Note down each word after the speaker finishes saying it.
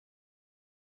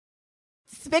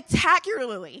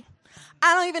spectacularly.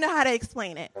 I don't even know how to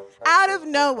explain it. Out of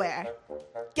nowhere.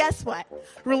 Guess what?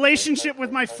 Relationship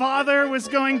with my father was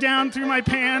going down through my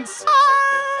pants.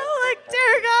 Oh,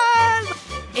 dear God.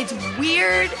 It's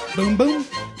weird. Boom, boom.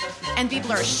 And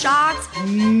people are shocked.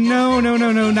 No,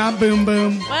 not boom,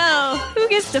 boom. Well, who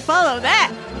gets to follow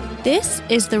that? This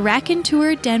is the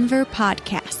Raconteur Denver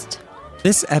podcast.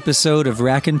 This episode of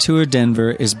Raconteur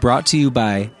Denver is brought to you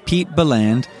by Pete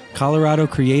Beland, Colorado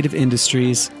Creative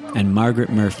Industries, and Margaret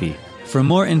Murphy. For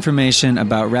more information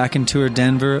about Raconteur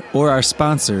Denver or our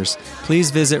sponsors, please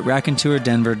visit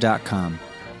raconteurdenver.com.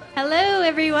 Hello,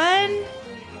 everyone.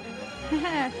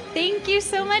 Thank you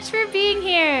so much for being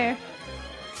here.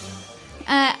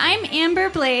 I'm Amber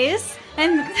Blaze,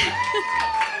 and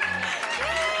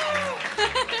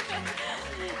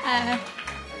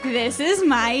this is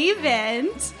my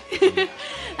event.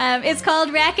 It's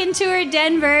called Raconteur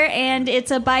Denver, and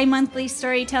it's a bi-monthly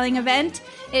storytelling event.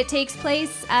 It takes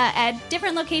place at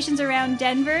different locations around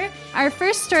Denver. Our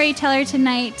first storyteller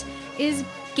tonight is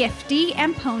Gifty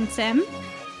Amponsem.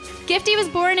 Gifty was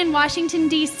born in Washington,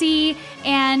 D.C.,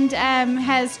 and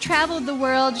has traveled the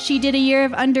world. She did a year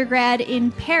of undergrad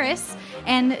in Paris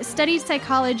and studied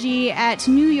psychology at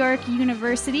New York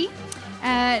University.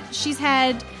 She's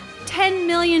had 10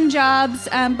 million jobs,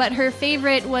 but her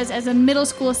favorite was as a middle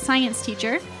school science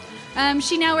teacher.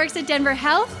 She now works at Denver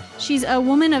Health. She's a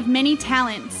woman of many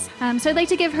talents. So I'd like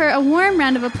to give her a warm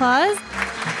round of applause.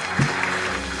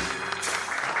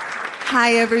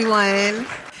 Hi, everyone.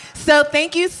 So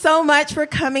thank you so much for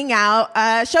coming out.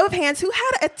 Show of hands, who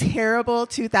had a terrible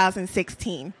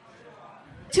 2016?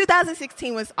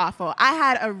 2016 was awful. I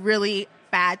had a really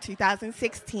bad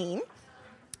 2016.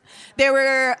 There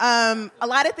were a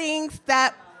lot of things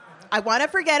that I want to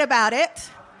forget about it.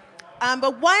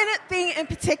 But one thing in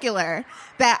particular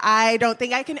that I don't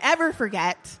think I can ever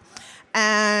forget,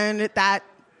 and that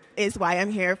is why I'm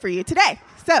here for you today.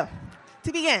 So,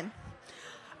 to begin,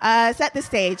 set the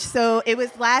stage. So, it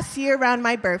was last year around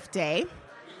my birthday,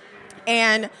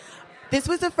 and this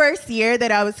was the first year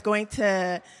that I was going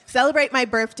to celebrate my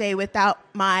birthday without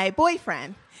my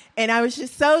boyfriend. And I was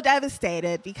just so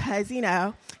devastated because, you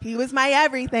know, he was my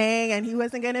everything, and he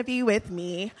wasn't going to be with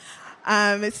me.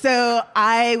 So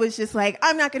I was just like,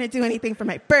 I'm not going to do anything for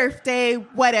my birthday,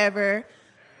 whatever,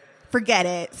 forget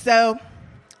it. So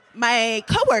my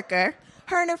coworker,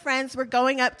 her and her friends were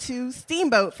going up to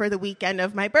Steamboat for the weekend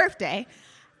of my birthday.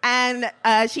 And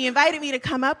she invited me to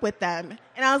come up with them.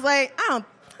 And I was like, I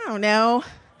don't know.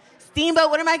 Steamboat,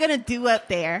 what am I going to do up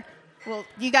there? Well,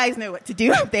 you guys know what to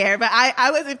do up there, but I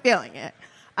wasn't feeling it.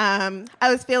 I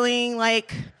was feeling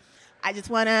like I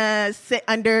just want to sit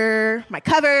under my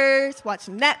covers, watch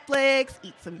some Netflix,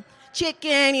 eat some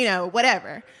chicken, you know,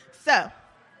 whatever. So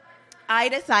I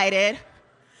decided,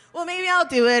 well, maybe I'll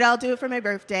do it. I'll do it for my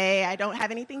birthday. I don't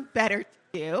have anything better to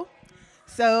do.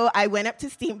 So I went up to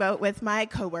Steamboat with my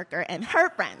coworker and her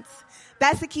friends.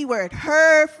 That's the key word,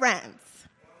 her friends,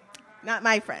 not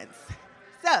my friends.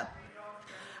 So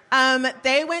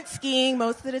they went skiing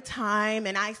most of the time,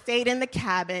 and I stayed in the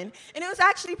cabin, and it was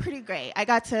actually pretty great. I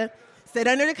got to sit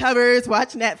under the covers,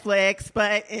 watch Netflix,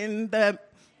 but in the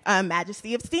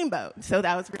majesty of Steamboat. So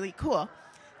that was really cool.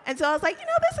 And so I was like, you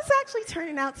know, this is actually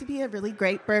turning out to be a really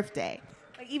great birthday.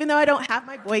 Like, even though I don't have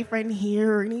my boyfriend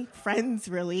here or any friends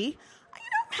really, you know,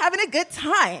 I'm having a good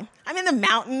time. I'm in the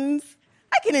mountains.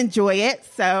 I can enjoy it.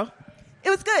 So it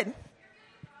was good.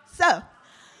 So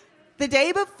the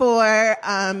day before,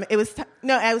 it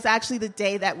was actually the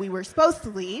day that we were supposed to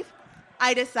leave.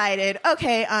 I decided,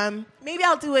 okay, maybe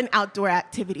I'll do an outdoor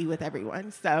activity with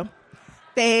everyone. So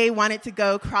they wanted to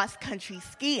go cross-country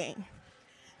skiing.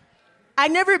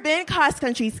 I'd never been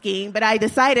cross-country skiing, but I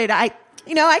decided I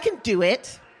can do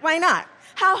it. Why not?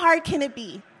 How hard can it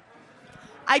be?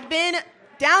 I'd been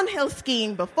downhill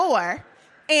skiing before,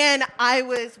 and I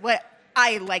was what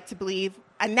I like to believe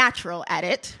a natural at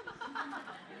it.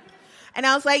 And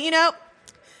I was like, you know,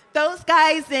 those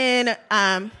guys in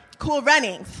Cool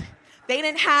Runnings, they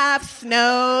didn't have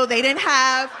snow, they didn't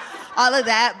have all of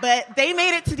that, but they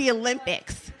made it to the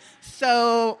Olympics.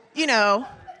 So, you know,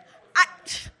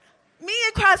 me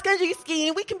and cross-country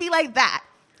skiing, we can be like that.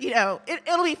 You know,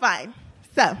 it'll be fine.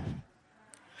 So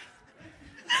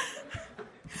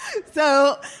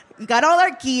we got all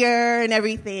our gear and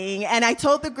everything, and I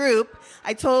told the group,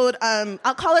 I'll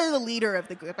call her the leader of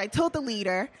the group. I told the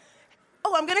leader,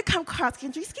 oh, I'm going to come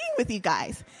cross-country skiing with you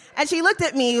guys. And she looked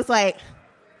at me and was like,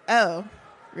 oh,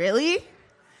 really?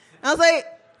 I was like,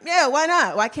 yeah, why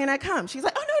not? Why can't I come? She's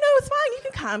like, oh, no, it's fine. You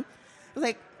can come. I was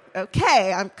like,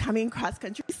 okay, I'm coming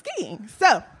cross-country skiing.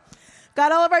 So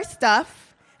got all of our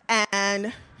stuff,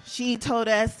 and she told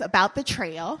us about the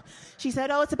trail. She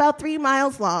said, oh, it's about 3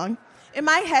 miles long. In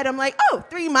my head, I'm like, oh,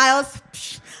 3 miles.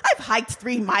 Psh, I've hiked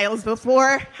 3 miles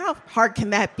before. How hard can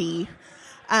that be?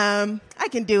 I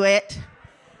can do it.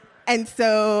 And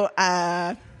so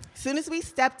as soon as we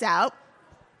stepped out,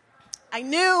 I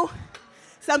knew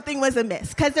something was amiss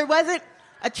because there wasn't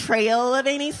a trail of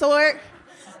any sort.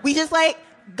 We just like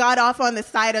got off on the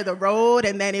side of the road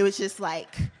and then it was just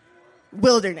like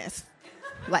wilderness,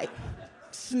 like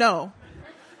snow.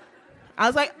 I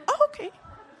was like, oh, okay.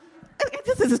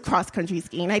 This is cross-country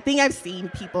skiing. I think I've seen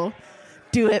people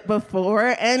do it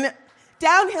before. And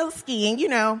downhill skiing, you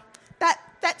know,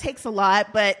 that takes a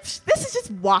lot, but this is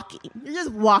just walking. You're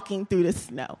just walking through the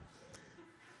snow.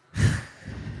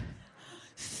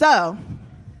 So,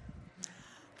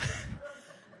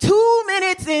 2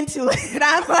 minutes into it,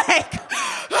 I'm like,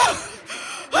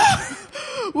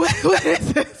 what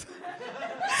is this?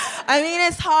 I mean,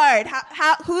 it's hard.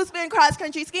 Who's been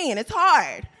cross-country skiing? It's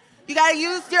hard. You got to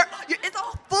use it's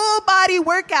a full body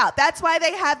workout. That's why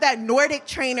they have that Nordic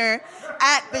trainer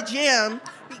at the gym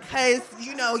because,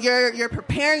 you know, you're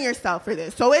preparing yourself for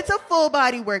this. So it's a full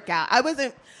body workout. I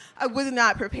was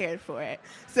not prepared for it.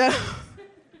 So,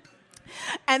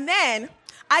 and then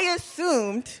I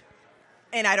assumed,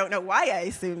 and I don't know why I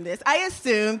assumed this, I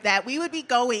assumed that we would be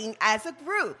going as a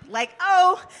group. Like,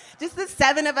 oh, just the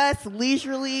 7 of us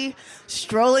leisurely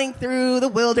strolling through the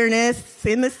wilderness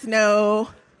in the snow,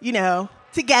 you know,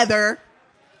 together,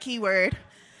 keyword.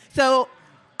 So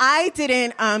I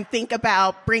didn't think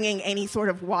about bringing any sort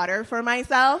of water for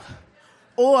myself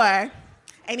or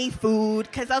any food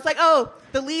because I was like, oh,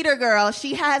 the leader girl,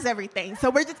 she has everything. So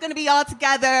we're just going to be all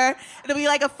together. It'll be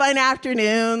like a fun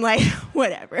afternoon, like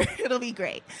whatever. It'll be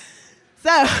great.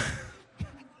 So,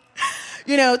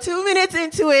 you know, 2 minutes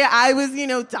into it, I was, you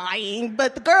know, dying.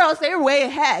 But the girls, they were way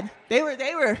ahead.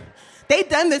 They'd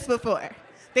done this before.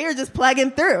 They were just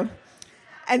plugging through.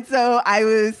 And so I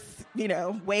was, you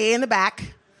know, way in the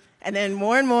back. And then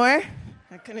more and more,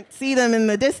 I couldn't see them in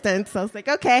the distance. So I was like,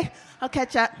 okay, I'll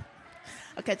catch up.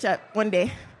 I'll catch up one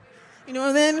day. You know,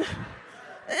 and then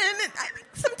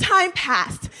some time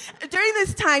passed. During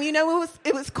this time, you know,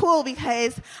 it was cool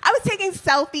because I was taking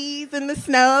selfies in the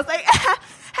snow. I was like,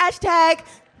 hashtag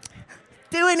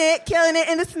doing it, killing it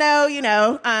in the snow, you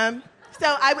know. So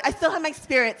I still have my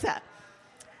spirits up.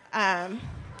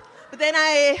 But then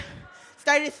I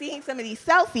started seeing some of these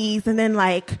selfies, and then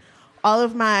like all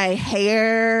of my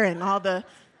hair and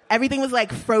everything was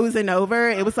like frozen over.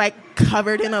 It was like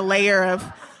covered in a layer of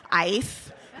ice.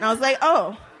 And I was like,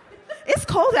 oh, it's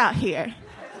cold out here.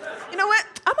 You know what?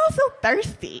 I'm also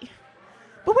thirsty.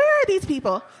 But where are these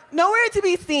people? Nowhere to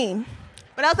be seen.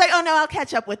 But I was like, oh no, I'll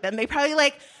catch up with them. They probably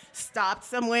like stopped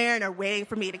somewhere and are waiting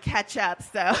for me to catch up.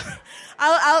 So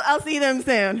I'll see them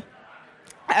soon.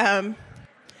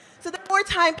 So the more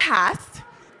time passed,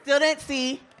 still didn't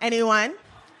see anyone.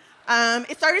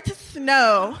 It started to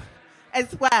snow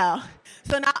as well.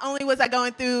 So not only was I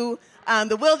going through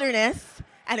the wilderness,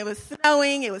 and it was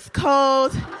snowing, it was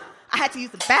cold, I had to use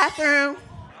the bathroom,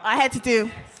 I had to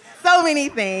do so many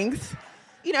things.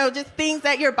 You know, just things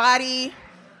that your body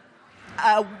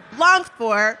longs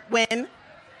for when,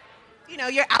 you know,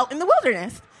 you're out in the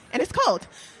wilderness and it's cold.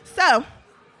 So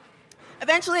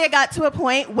eventually I got to a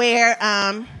point where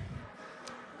I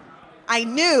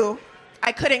knew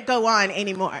I couldn't go on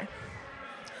anymore.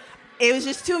 It was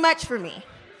just too much for me.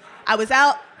 I was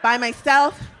out by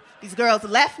myself. These girls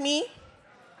left me.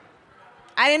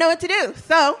 I didn't know what to do.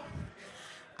 So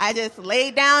I just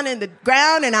laid down in the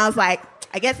ground and I was like,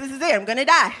 I guess this is it. I'm going to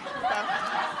die. So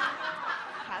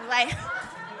I was like,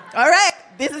 all right,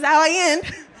 this is how I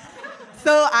end.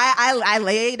 So I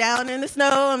lay down in the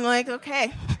snow. I'm like,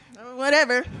 okay,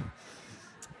 whatever.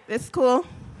 This is cool.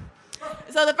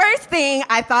 So the first thing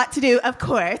I thought to do, of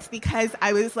course, because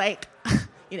I was like,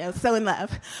 you know, so in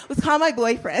love, was call my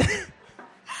boyfriend.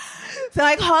 So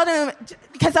I called him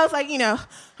because I was like, you know,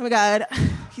 oh my God,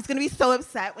 he's going to be so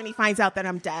upset when he finds out that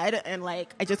I'm dead. And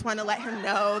like, I just want to let him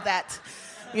know that,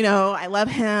 you know, I love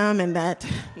him and that,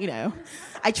 you know,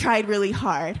 I tried really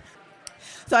hard.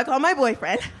 So I called my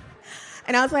boyfriend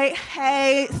and I was like,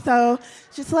 hey, so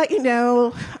just to let you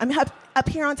know, I'm up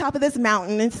here on top of this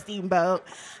mountain in Steamboat.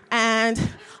 And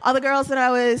all the girls that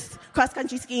I was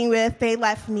cross-country skiing with, they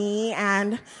left me.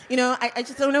 And, you know, I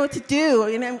just don't know what to do.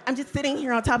 You know, I'm just sitting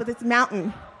here on top of this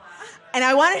mountain. And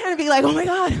I wanted him to be like, oh, my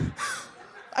God,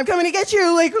 I'm coming to get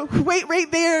you. Like, wait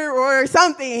right there or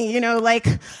something. You know, like,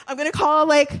 I'm going to call,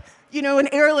 like, you know, an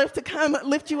airlift to come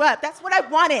lift you up. That's what I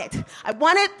wanted. I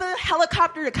wanted the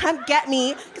helicopter to come get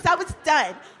me because I was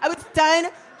done. I was done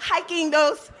hiking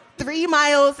those 3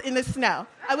 miles in the snow.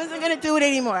 I wasn't going to do it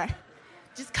anymore.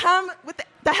 Just come with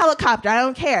the helicopter. I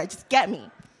don't care. Just get me.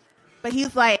 But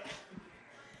he's like,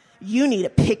 you need to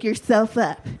pick yourself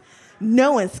up.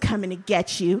 No one's coming to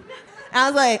get you. And I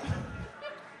was like,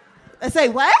 I say,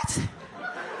 what?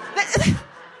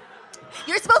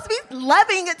 You're supposed to be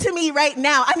loving it to me right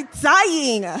now. I'm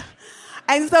dying.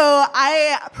 And so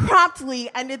I promptly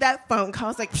ended that phone call. I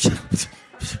was like,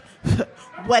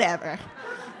 whatever.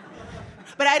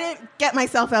 But I didn't get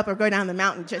myself up or go down the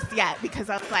mountain just yet because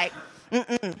I was like,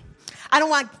 I don't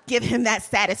want to give him that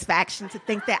satisfaction to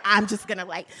think that I'm just going to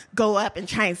like go up and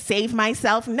try and save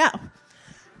myself. No.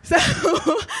 So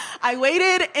I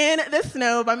waited in the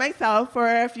snow by myself for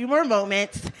a few more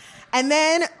moments. And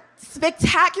then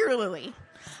spectacularly,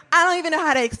 I don't even know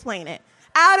how to explain it,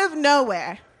 out of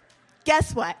nowhere,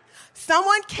 guess what?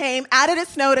 Someone came out of the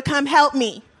snow to come help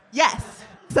me. Yes.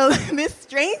 So this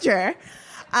stranger,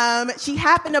 she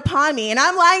happened upon me, and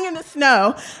I'm lying in the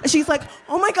snow, and she's like,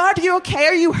 oh my God, are you okay?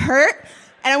 Are you hurt?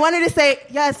 And I wanted to say,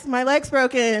 yes, my leg's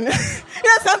broken.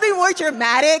 Something more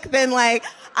dramatic than like,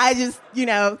 I just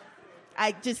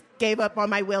gave up on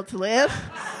my will to live.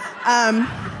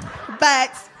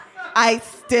 But I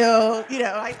still,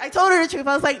 I told her the truth.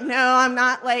 I was like, no, I'm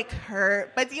not like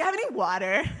hurt, but do you have any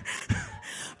water?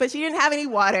 But she didn't have any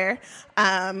water.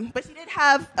 But she did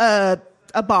have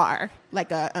a bar, like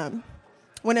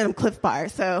one of them Cliff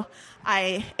bars. So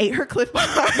I ate her Cliff bar.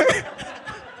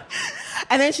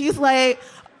 And then she's like,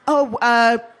 oh,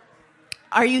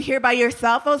 are you here by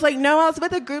yourself? I was like, no, I was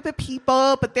with a group of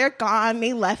people, but they're gone.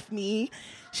 They left me.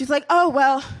 She's like, oh,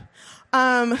 well,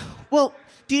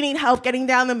 do you need help getting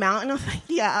down the mountain? I was like,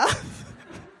 yeah.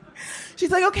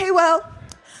 She's like, okay, well,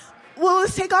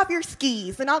 let's take off your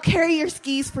skis, and I'll carry your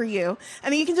skis for you,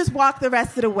 and then you can just walk the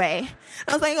rest of the way.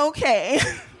 I was like, okay.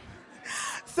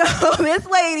 So this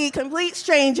lady, complete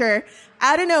stranger,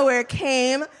 out of nowhere,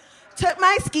 came, took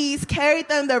my skis, carried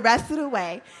them the rest of the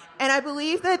way, and I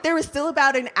believe that there was still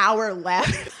about an hour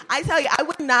left. I tell you, I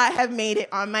would not have made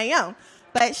it on my own.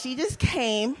 But she just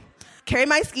came, carried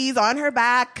my skis on her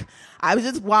back. I was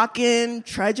just walking,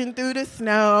 trudging through the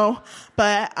snow.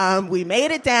 But we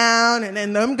made it down, and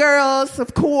then them girls,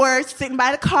 of course, sitting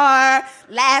by the car,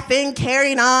 laughing,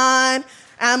 carrying on. And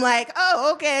I'm like,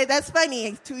 oh, okay, that's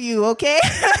funny to you, okay?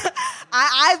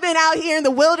 I've been out here in the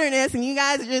wilderness, and you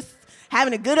guys are just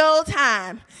having a good old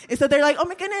time. And so they're like, oh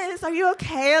my goodness, are you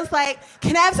okay? I was like,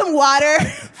 can I have some water?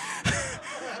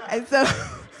 And so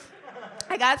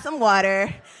I got some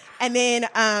water. And then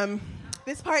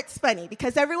this part's funny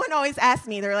because everyone always asks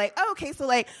me, they're like, oh, okay, so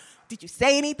like, did you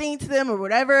say anything to them or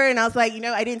whatever? And I was like,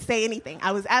 I didn't say anything.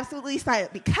 I was absolutely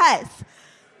silent because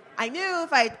I knew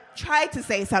if I tried to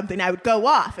say something, I would go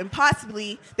off and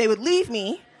possibly they would leave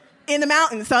me in the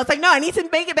mountains. So I was like, no, I need to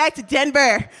make it back to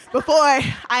Denver before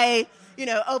I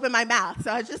open my mouth.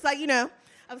 So I was just like, I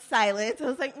was silent. I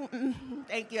was like,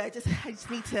 thank you. I just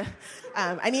need to,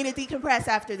 I need to decompress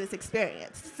after this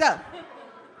experience. So,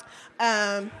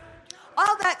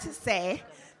 all that to say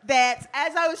that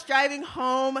as I was driving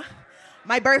home,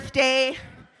 my birthday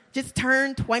just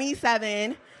turned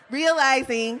 27,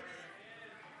 realizing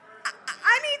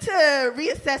I need to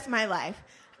reassess my life.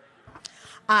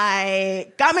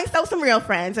 I got myself some real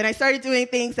friends, and I started doing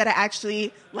things that I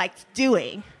actually liked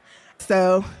doing.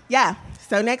 So, yeah.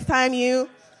 So next time you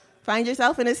find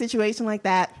yourself in a situation like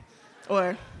that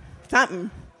or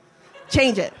something,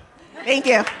 change it. Thank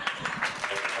you.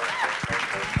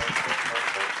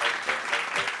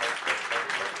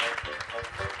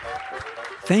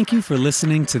 Thank you for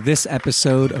listening to this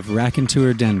episode of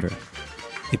Raconteur Denver.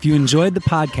 If you enjoyed the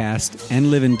podcast and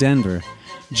live in Denver,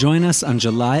 join us on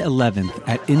July 11th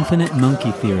at Infinite Monkey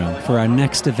Theorem for our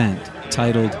next event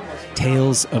titled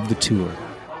Tales of the Tour.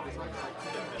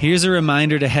 Here's a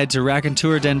reminder to head to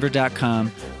raconteurdenver.com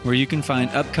where you can find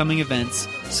upcoming events,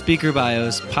 speaker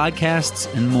bios, podcasts,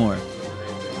 and more.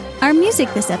 Our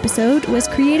music this episode was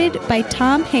created by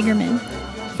Tom Hagerman.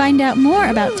 Find out more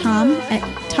about Tom at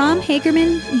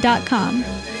tomhagerman.com.